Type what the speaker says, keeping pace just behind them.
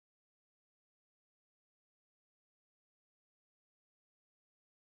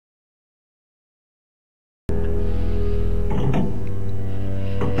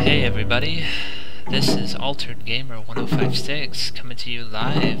everybody. This is Altered Gamer 1056 coming to you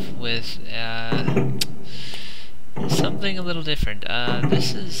live with something a little different.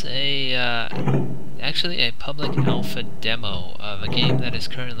 This is actually a public alpha demo of a game that is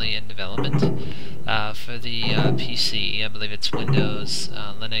currently in development for the PC. I believe it's Windows,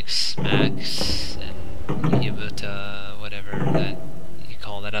 Linux, Macs, and Ubuntu, whatever that you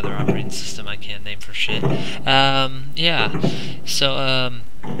call that other operating system I can't name for shit. Yeah, so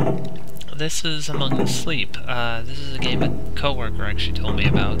this is Among the Sleep. This is a game a coworker actually told me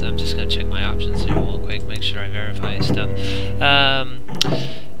about. I'm just gonna check my options here real quick, make sure I verify stuff.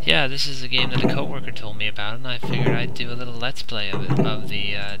 Yeah, this is a game that a coworker told me about, and I figured I'd do a little let's play of it, of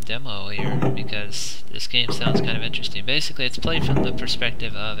the demo here, because this game sounds kind of interesting. Basically, it's played from the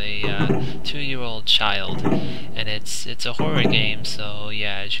perspective of a 2-year-old child, and it's a horror game. So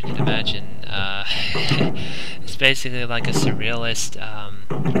yeah, as you can imagine, it's basically like a surrealist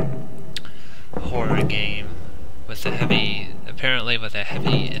horror game with a heavy, apparently with a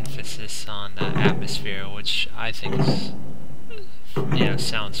heavy emphasis on atmosphere, which I think is,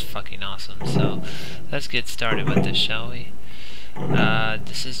 sounds fucking awesome. So let's get started with this, shall we?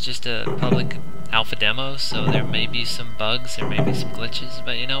 This is just a public alpha demo, so there may be some bugs, there may be some glitches,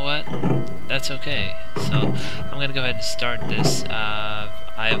 but you know what? That's okay. So I'm gonna go ahead and start this. I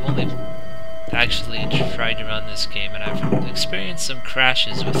have only actually tried to run this game, and I've experienced some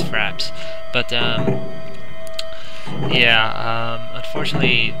crashes with Fraps, but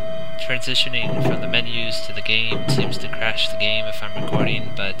unfortunately transitioning from the menus to the game seems to crash the game if I'm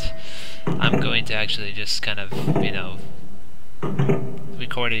recording, but I'm going to actually just kind of,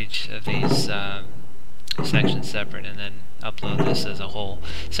 record each of these sections separate and then upload this as a whole.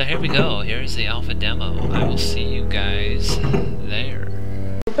 So here we go, here's the alpha demo. I will see you guys there.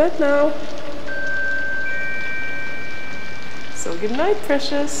 Go to bed now. So good night,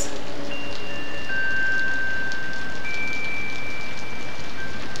 precious.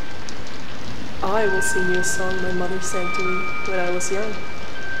 I will sing you a song my mother sang to me when I was young.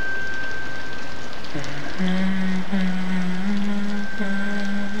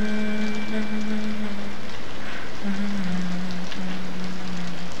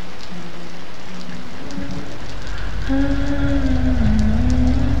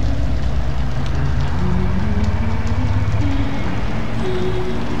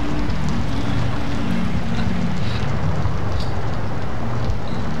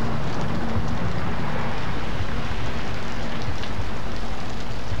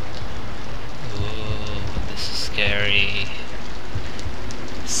 Scary.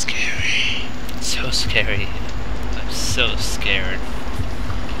 So scary. I'm so scared.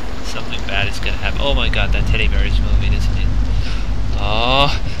 Something bad is gonna happen. Oh my god, that teddy bear is moving, isn't it?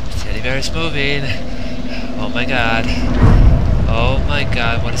 Oh, the teddy bear is moving. Oh my god. Oh my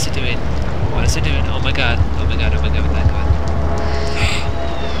god, what is it doing? What is it doing? Oh my god. Oh my god, oh my god, oh my god.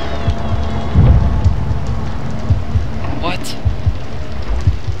 What?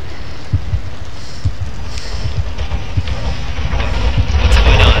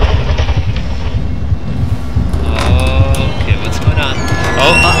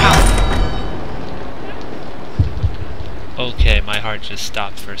 Okay, my heart just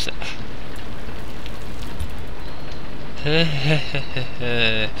stopped for a sec.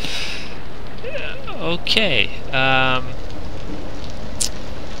 Okay,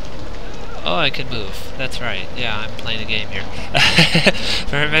 oh, I can move. That's right. Yeah, I'm playing a game here.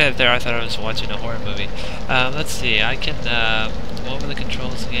 For a minute there, I thought I was watching a horror movie. Let's see, I can, what were the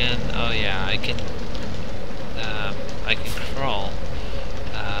controls again? Oh yeah, I can crawl.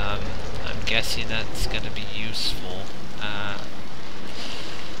 I'm guessing that's gonna be useful.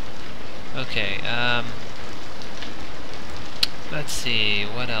 Okay, let's see,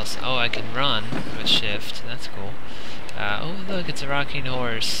 what else? Oh, I can run with shift, that's cool. Oh look, it's a rocking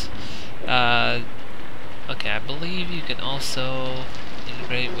horse. Okay, I believe you can also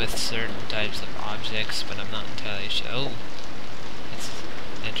integrate with certain types of objects, but I'm not entirely sure. Oh, it's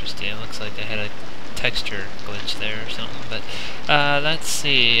interesting, it looks like they had a texture glitch there or something, but let's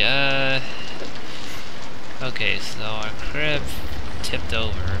see, okay, so our crib tipped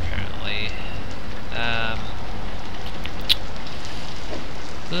over apparently.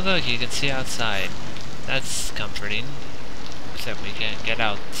 Oh look, you can see outside. That's comforting, except we can't get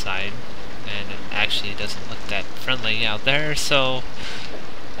outside, and it actually doesn't look that friendly out there, so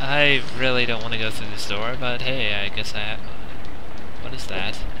I really don't want to go through this door, but hey, I guess I have... What is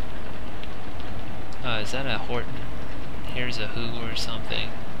that? Oh, is that a Horton? Here's a Who or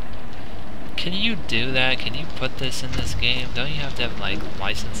something. Can you do that? Can you put this in this game? Don't you have to have, like,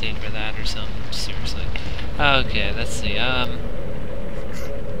 licensing for that or something? Seriously. Okay, let's see,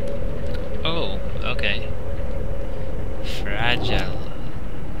 Okay. Fragile.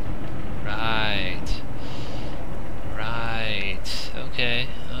 Right. Right. Okay.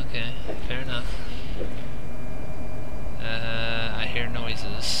 Okay. Fair enough. I hear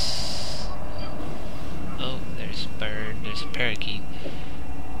noises. Oh, there's a bird. There's a parakeet.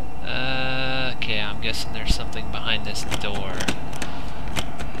 Okay, I'm guessing there's something behind this door.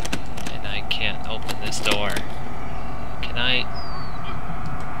 And I can't open this door. Can I?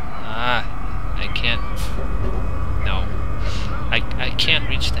 Ah, I can't. No. I can't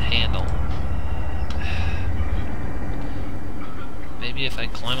reach the handle. Maybe if I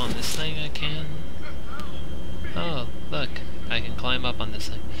climb on this thing I can? Oh, look. I can climb up on this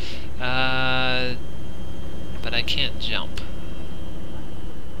thing. But I can't jump.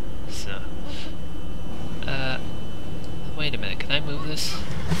 So... wait a minute, can I move this?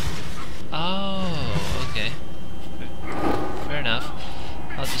 Oh, okay. Fair enough.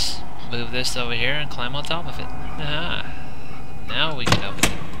 I'll just move this over here and climb on top of it. Aha! Now we can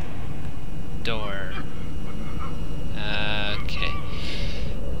open the door. Okay.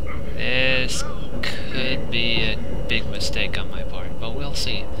 This could be a big mistake on my part, but we'll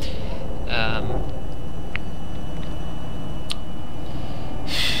see. There's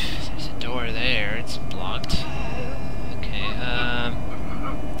a door there, it's blocked. Okay,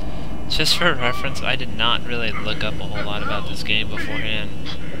 just for reference, I did not really look up a whole lot about this game beforehand.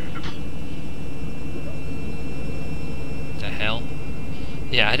 The hell?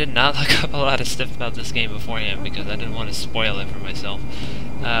 Yeah, I did not look up a lot of stuff about this game beforehand because I didn't want to spoil it for myself.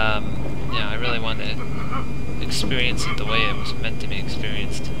 Yeah, I really wanted to experience it the way it was meant to be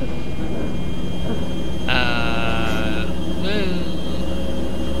experienced. Woo!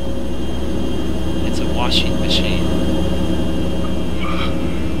 It's a washing machine.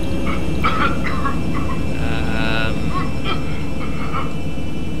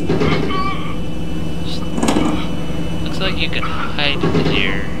 Looks like you can hide in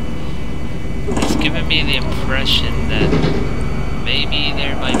here. It's giving me the impression that maybe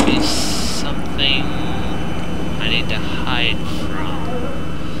there might be something I need to hide from.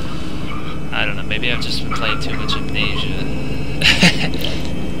 I don't know, maybe I've just been playing too much Amnesia.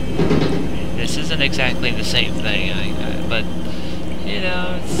 This isn't exactly the same thing, but, you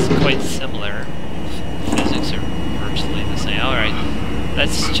know, it's quite similar. Physics are virtually the same. Alright,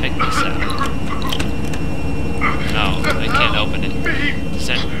 let's check this out. Oh, I can't open it.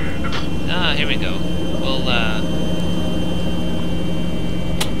 Ah, here we go. We'll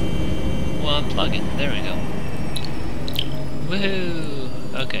unplug it. There we go. Woohoo!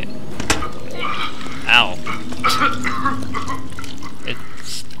 Okay. Ow.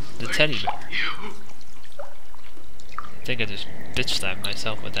 It's the teddy bear. I think I just bitch slapped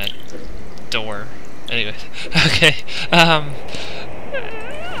myself with that door. Anyways, okay. I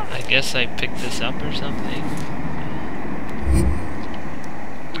guess I picked this up or something.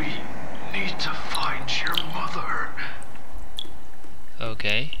 We need to find your mother.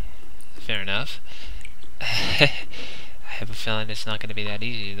 Okay. Fair enough. I have a feeling it's not going to be that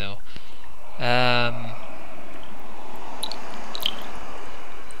easy, though.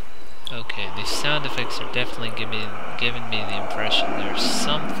 Okay, these sound effects are definitely giving me the impression there's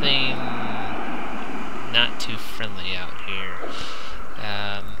something not too friendly out here.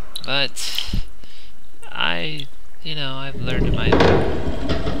 But I've learned my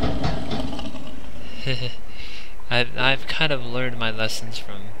I've kind of learned my lessons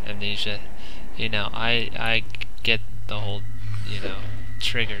from Amnesia. You know, I get the whole,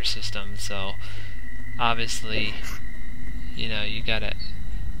 trigger system, so obviously, you gotta...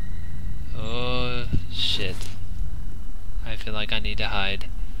 Oh, shit. I feel like I need to hide.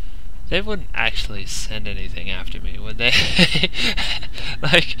 They wouldn't actually send anything after me, would they?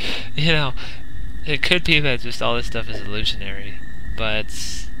 Like, it could be that just all this stuff is illusionary, but,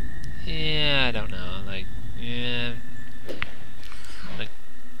 yeah, I don't know, like,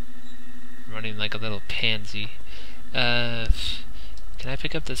 running like a little pansy. Can I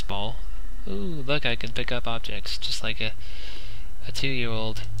pick up this ball? Ooh, look, I can pick up objects, just like a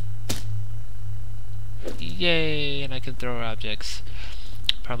 2-year-old. Yay, and I can throw objects.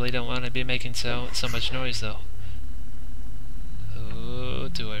 Probably don't want to be making so much noise, though. Oh,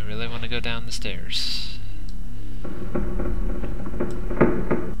 do I really want to go down the stairs?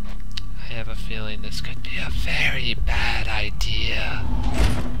 I have a feeling this could be a very bad idea.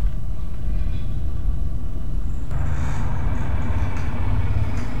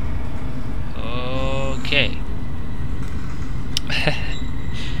 Okay.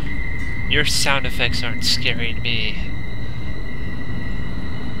 Your sound effects aren't scaring me.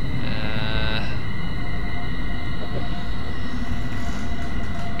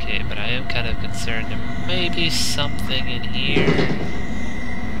 Okay, but I am kind of concerned there may be something in here.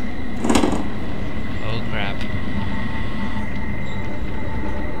 Oh crap.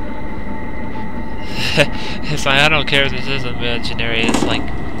 It's like, I don't care if this is imaginary, it's like...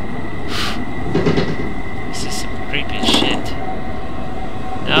 This is some creepy shit.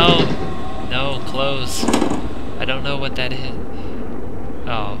 No! No, close. I don't know what that is.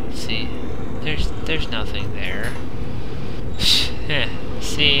 Oh, see? There's nothing there.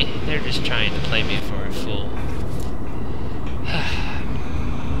 See? They're just trying to play me for a fool.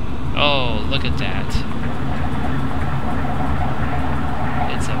 Oh, look at that.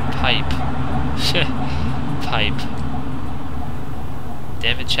 It's a pipe. Pipe.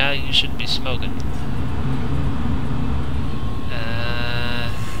 Damn it, child, you shouldn't be smoking.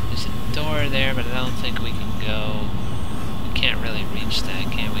 There's a door there, but I don't think we can go. We can't really reach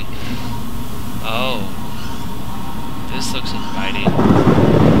that, can we? Oh. This looks inviting.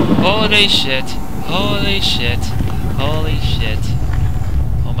 Holy shit! Holy shit! Holy shit!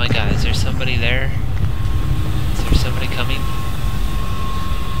 Oh my god, is there somebody there? Is there somebody coming?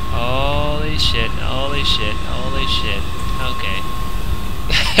 Holy shit, holy shit, holy shit. Okay.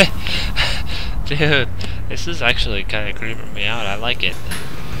 Dude, this is actually kind of creeping me out. I like it.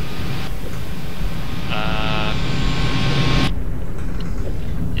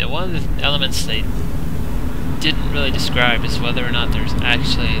 Yeah, one of the elements they didn't really describe is whether or not there's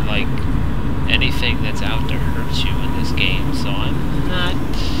actually, like, anything that's out to hurt you in this game, so I'm not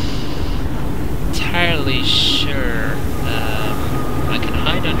entirely sure. I can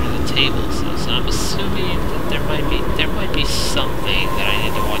hide under the tables, so I'm assuming that there might be something that I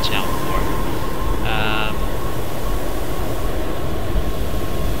need to watch out for.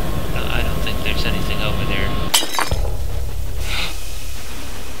 No, I don't think there's anything over there.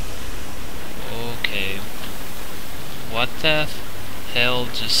 Okay. What the hell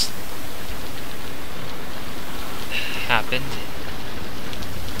just happened?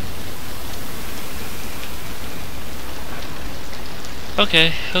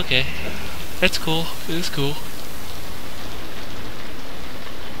 Okay, okay. That's cool. It's cool.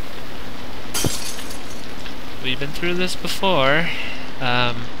 We've been through this before.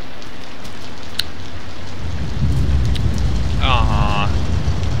 Aww.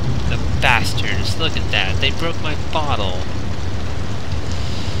 The bastards. Look at that. They broke my bottle.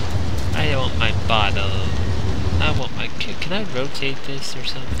 I want my bottle. I want my... Can I rotate this or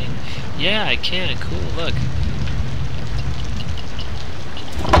something? Yeah, I can. Cool, look.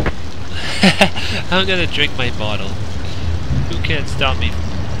 I'm gonna drink my bottle. Who can stop me?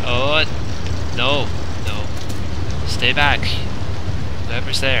 Oh, no, no. Stay back.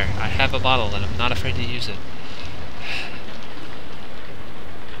 Whoever's there, I have a bottle and I'm not afraid to use it.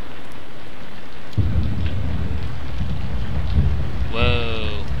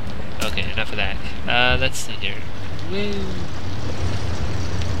 Whoa. Okay, enough of that. Let's see here. Woo.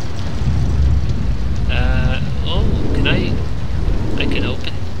 Oh, can I can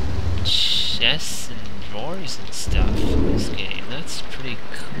open chests and drawers and stuff in this game. That's pretty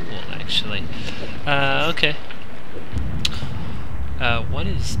cool, actually. Okay. What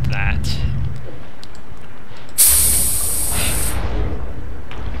is that?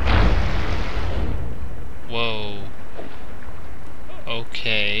 Whoa.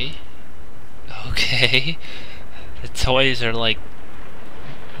 Okay. Okay. The toys are like...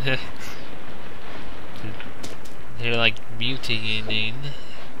 they're like mutating.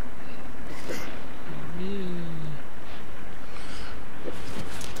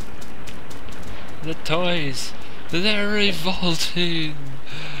 The toys, they're revolting.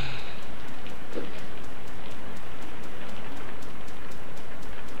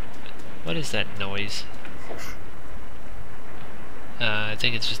 What is that noise? I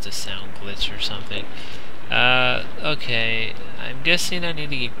think it's just a sound glitch or something. Okay, I'm guessing I need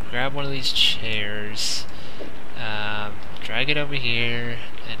to grab one of these chairs, drag it over here,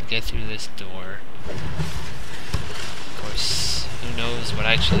 and get through this door. Of course, who knows what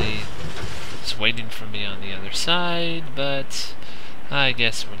actually is waiting for me on the other side, but I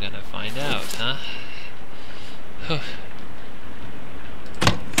guess we're gonna find out, huh?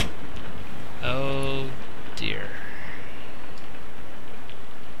 Oh dear.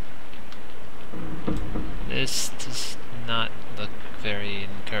 This does not look very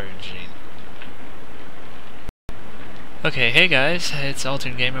encouraging. Okay, hey guys, it's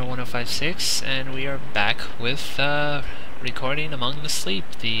Altered Gamer 1056, and we are back with recording Among the Sleep,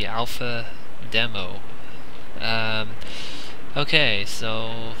 the alpha demo. Okay,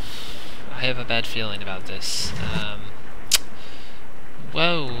 so I have a bad feeling about this.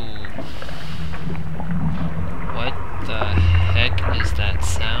 Whoa! What the heck is that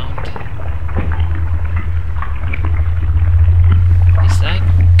sound?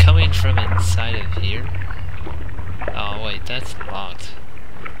 that's locked.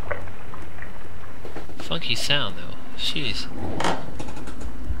 Funky sound though. Jeez.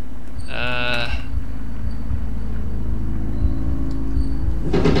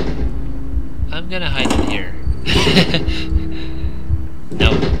 I'm gonna hide in here.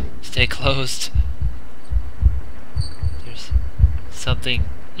 No, stay closed. There's something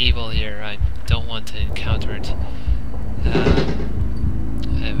evil here. I don't want to encounter it. I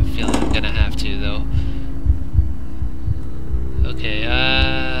have a feeling I'm gonna have to, though. Okay,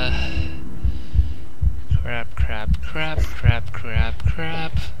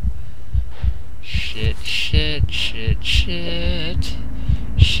 crap. Shit.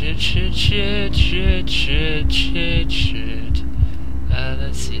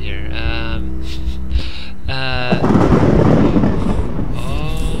 Let's see here.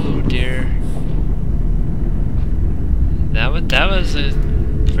 Oh dear. That was a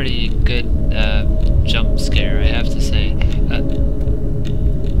pretty good jump scare, I have to say.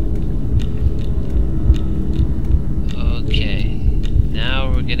 Okay,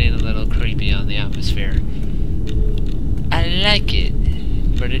 now we're getting a little creepy on the atmosphere. I like it,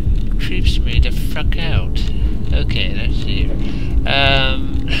 but it creeps me the fuck out. Okay, let's see here.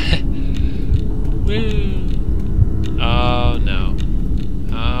 Woo! Oh no.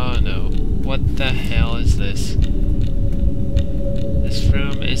 Oh no. What the hell is this? This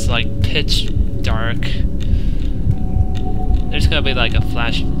room is like pitch dark. There's gonna be like a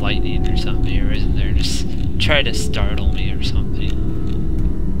flash of lightning or something here, isn't there? Just try to startle me or something.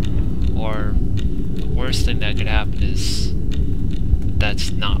 Or the worst thing that could happen is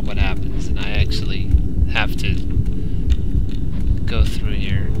that's not what happens and I actually have to go through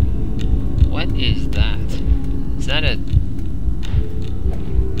here. What is that? Is that a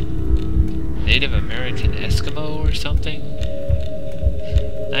Native American Eskimo or something?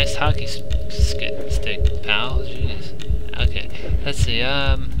 Nice hockey stick, pal. Jeez. Okay, let's see.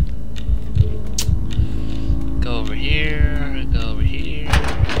 Go over here.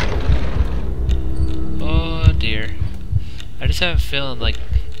 Oh dear. I just have a feeling like,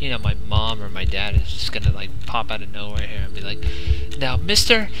 you know, my mom or my dad is just gonna like pop out of nowhere here and be like, "Now,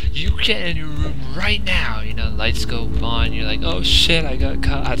 mister, you get in your room right now." You know, lights go on. You're like, "Oh shit, I got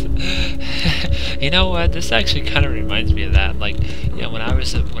caught." You know what? This actually kind of reminds me of that. Like, you know, when I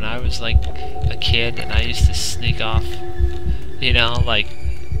was like a kid and I used to sneak off. You know, like,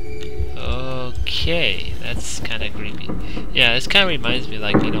 okay, that's kind of creepy. Yeah, this kind of reminds me,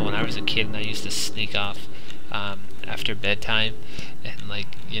 like, you know, when I was a kid and I used to sneak off after bedtime, and like,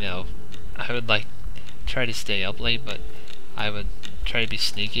 you know, I would like try to stay up late, but I would try to be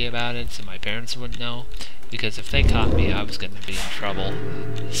sneaky about it so my parents wouldn't know, because if they caught me, I was going to be in trouble.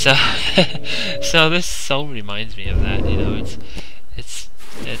 So, so this so reminds me of that. You know, it's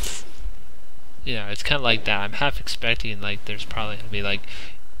you know, it's kind of like that. I'm half expecting like there's probably gonna be like,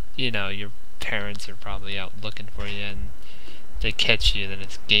 you know, your parents are probably out looking for you, and they catch you, then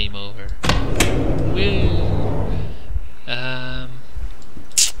it's game over. Woo!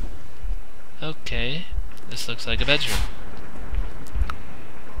 Okay, this looks like a bedroom.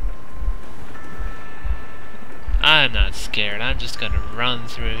 I'm not scared. I'm just gonna run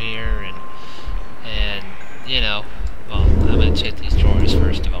through here and you know, well, I'm gonna check these drawers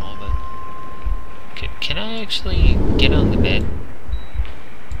first of all, but can I actually get on the bed?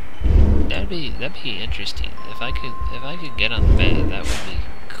 That'd be interesting. If I could get on the bed, that would be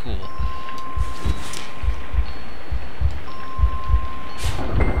cool.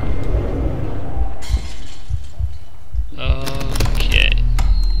 Okay.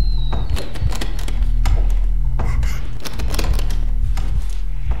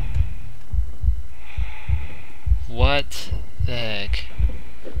 What the heck?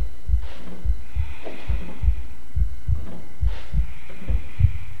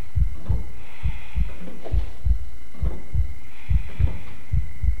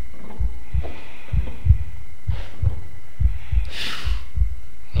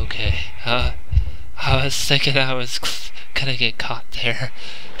 Okay, I was thinking I was gonna get caught there.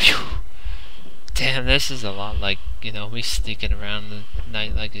 Phew. Damn, this is a lot like, you know, me sneaking around the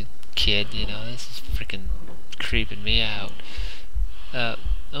night like a kid, you know, this is freaking creeping me out. Oh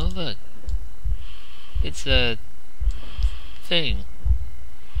look. It's a thing.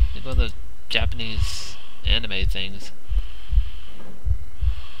 Like one of those Japanese anime things.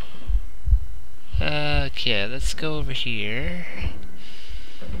 Okay, let's go over here.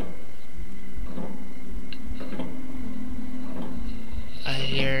 I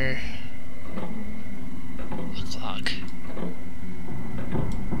hear a clock.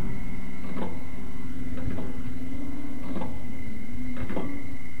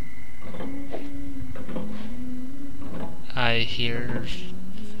 I I hear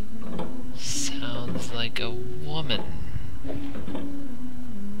sounds like a woman.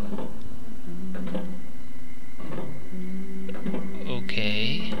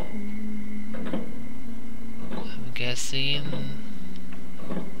 Okay. I'm guessing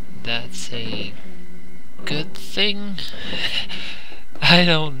that's a good thing? I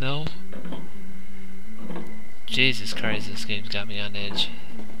don't know. Jesus Christ, this game's got me on edge.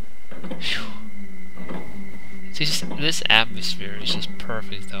 Whew. This atmosphere is just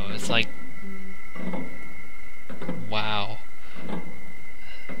perfect though. It's like, wow.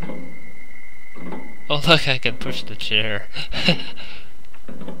 Oh look, I can push the chair.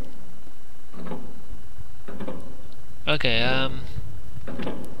 Okay,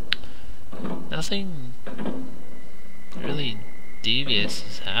 nothing really devious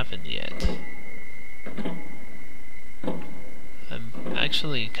has happened yet. I'm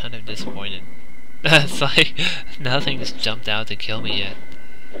actually kind of disappointed. It's like nothing's jumped out to kill me yet.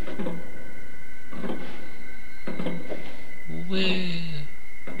 Woo.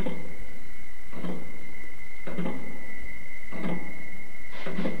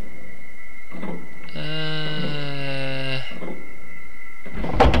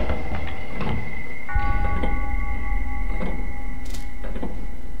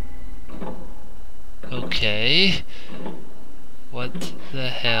 Okay. What the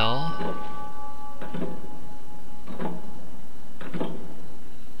hell?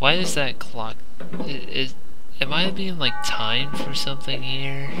 Why is that clock? Am I being like timed for something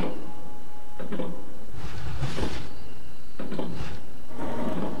here?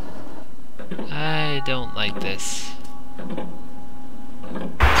 I don't like this.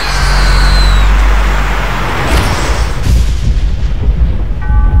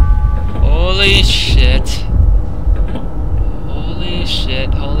 Holy shit. Holy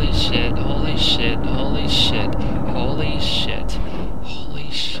shit, holy shit, holy shit, holy shit, holy shit, holy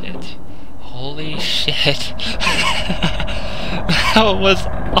shit, holy shit. That was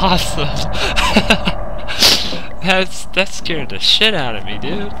awesome. That scared the shit out of me,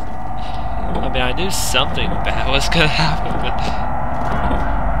 dude. I mean, I knew something bad was gonna happen, but...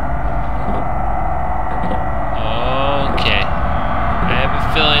 Okay. I have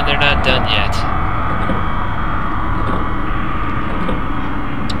a feeling they're not done yet.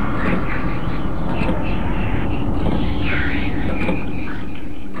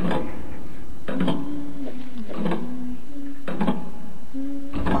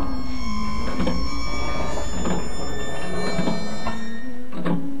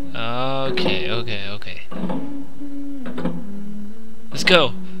 Okay. Let's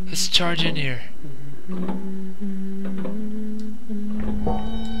go. Let's charge in here.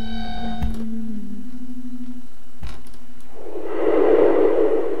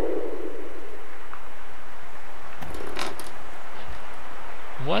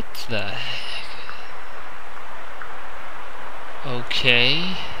 What the heck?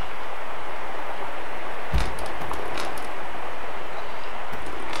 Okay.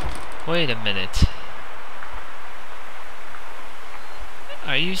 Wait a minute.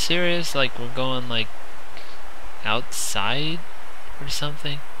 Are you serious? Like we're going like outside or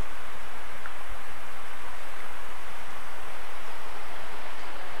something?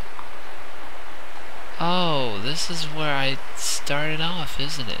 Oh, this is where I started off,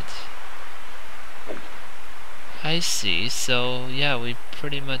 isn't it? I see. So yeah, we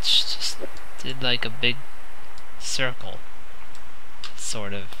pretty much just did like a big circle.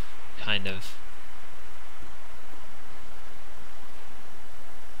 Sort of. Kind of.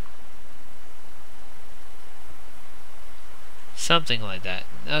 Something like that.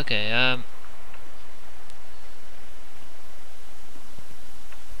 Okay,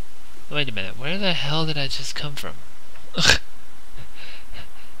 wait a minute, where the hell did I just come from?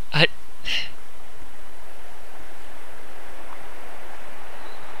 I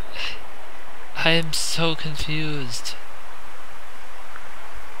am so confused.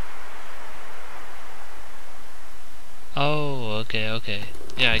 Oh, okay.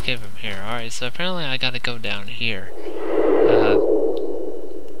 Yeah, I came from here. Alright, so apparently I gotta go down here.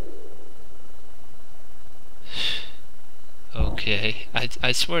 Okay.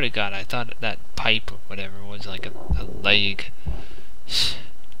 I swear to God, I thought that pipe or whatever was like a leg.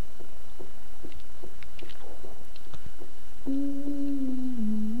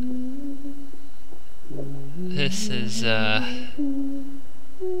 This is,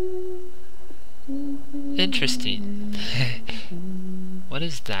 interesting. What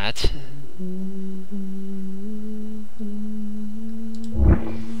is that?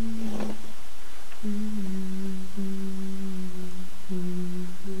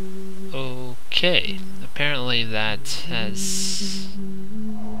 Okay. apparently that has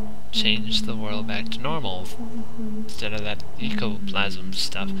changed the world back to normal instead of that ecoplasm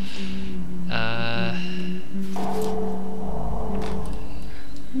stuff. I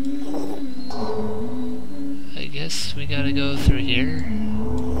guess we gotta go through here.